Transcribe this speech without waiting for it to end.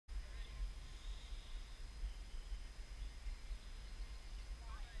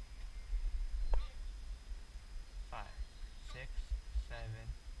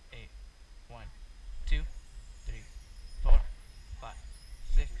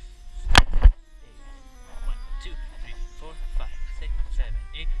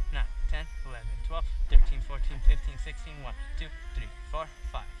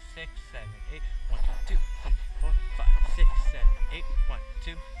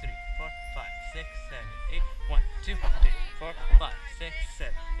6, 7, 8. 1, 2, 3, 4, 5, 6,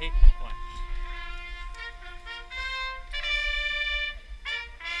 7, 8, 1.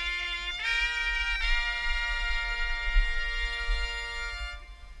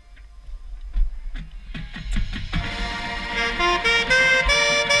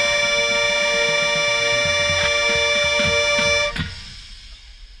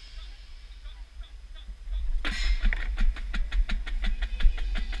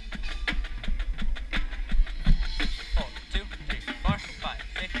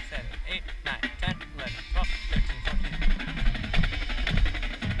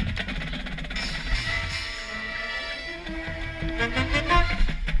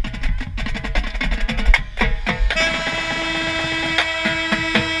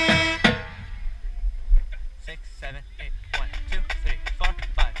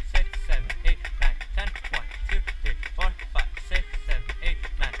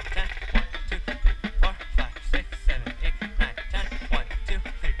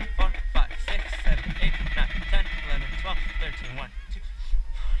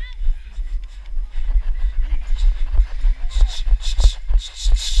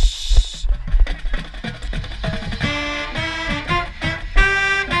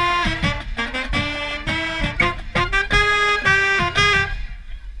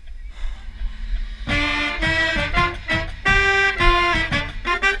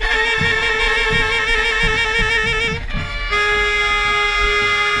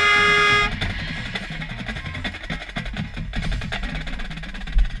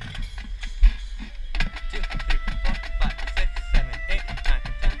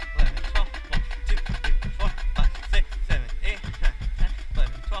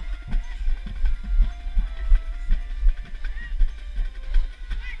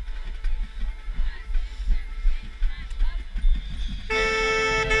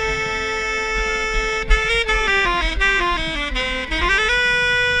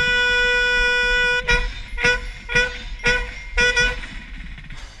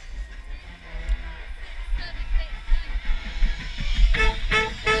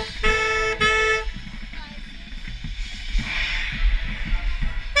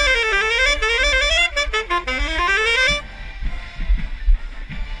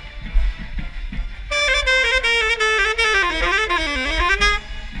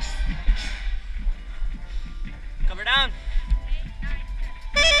 Cover down.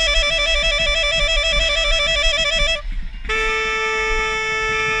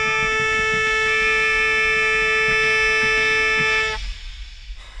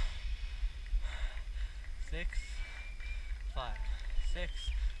 Six, 5, 6,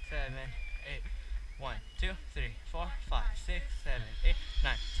 7, 8. 1, 2, 3, 4, 5, 6, 7, 8,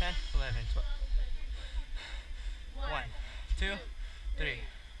 9, 10, 11, 12. 1, 2, 3,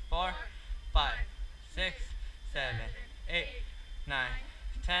 4, 5, 6, 7, 8, 9,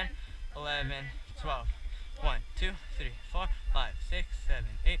 10, 11, 12. 1, 2, 3, 4, 5, 6, 7,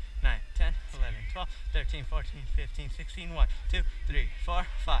 8, 9, 10, 11, 12, 13, 14, 15, 16. 1, 2, 3, 4,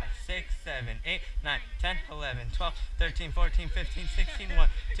 5, 6, 7, 8, 9, 10, 11, 12, 13, 14, 15, 16. 1,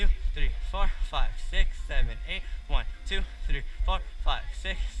 2, 3, 4, 5, 6, 7, 8. 1, 2, 3, 4, 5,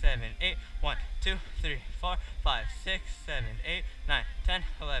 6, 7, 8. 1, 2, 3, 4, 5, 6, 7, 8, 9, 10,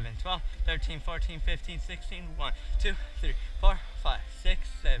 11, 12, 13, 14, 15, 16. 1, 2, 3, 4, 5, 6,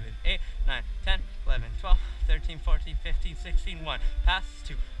 7, 8, 9, 10, 11, 12, 13, 14, 15, 16. 1. Pass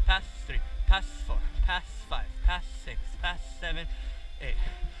 2, pass 3, pass 4, pass 5, pass 6, pass 7, 8.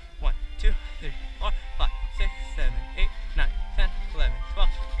 1, 2, 3, 4, 5, 6, 7, 8, 9, 10, 11, 12,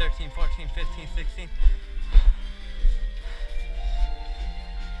 13, 14, 15, 16.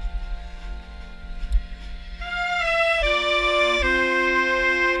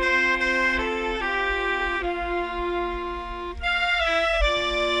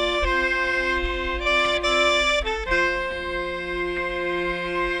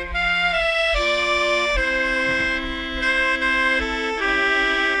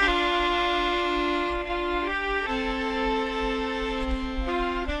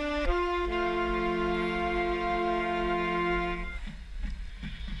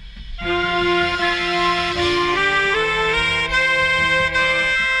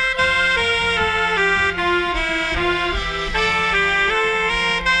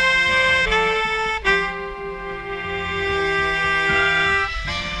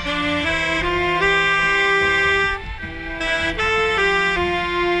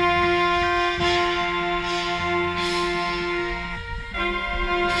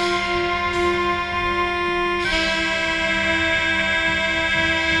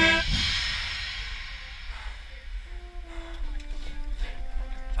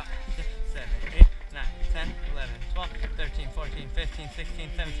 15, 16,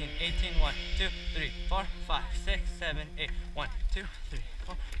 17, 18. 1, 2, 3, 4, 5, 6, 7, 8. 1, 2, 3,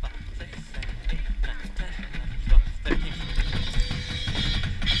 4, 5, 6, 7, 8, 9, 10, 11, 12, 13,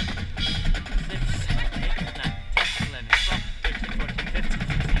 6, 7, 8, 9, 10, 11, 12, 13, 14,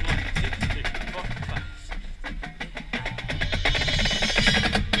 15, 16. 1, 2, 3, 4, 5, 6,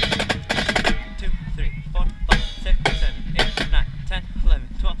 7, 8, 9. 2, 3, 4, 5, 6, 7, 8, 9, 10, 11,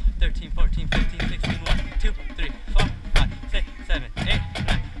 12, 13, 14, 15, 16. 1, 2, 3, 4, 5, 6, 7, 8,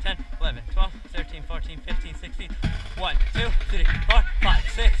 9, 10, 11, 12, 13, 14, 15, 16. 1, 2, 3, 4, 5,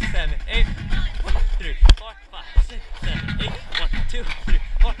 6, 7, 8. 1, 3, 4, 5, 6, 7, 8. 1, 2, 3,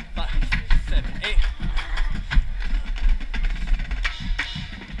 4, 5, 6, 7, 8.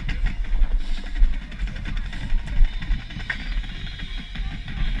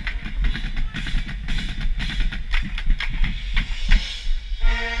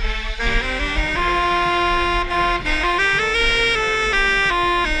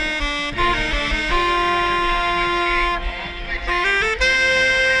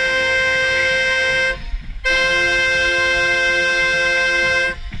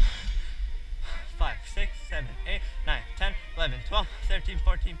 5, 6, 7, 8, 9, 10, 11, 12, 13,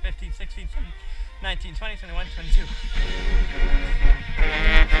 14, 15, 16, 17, 19, 20, 21, 22.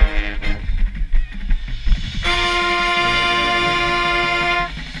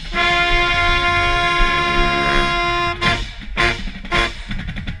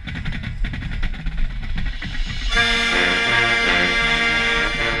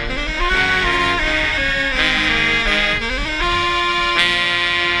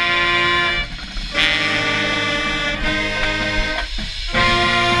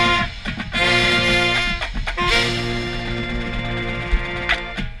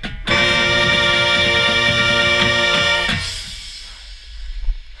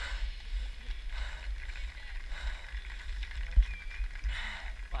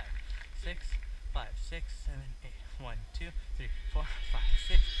 5, 6, 5, 6, 7, 8. 1, 2, 3, 4, 5,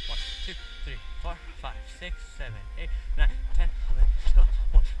 6. 1, 2, 3, 4, 5, 6, 7, 8, 9,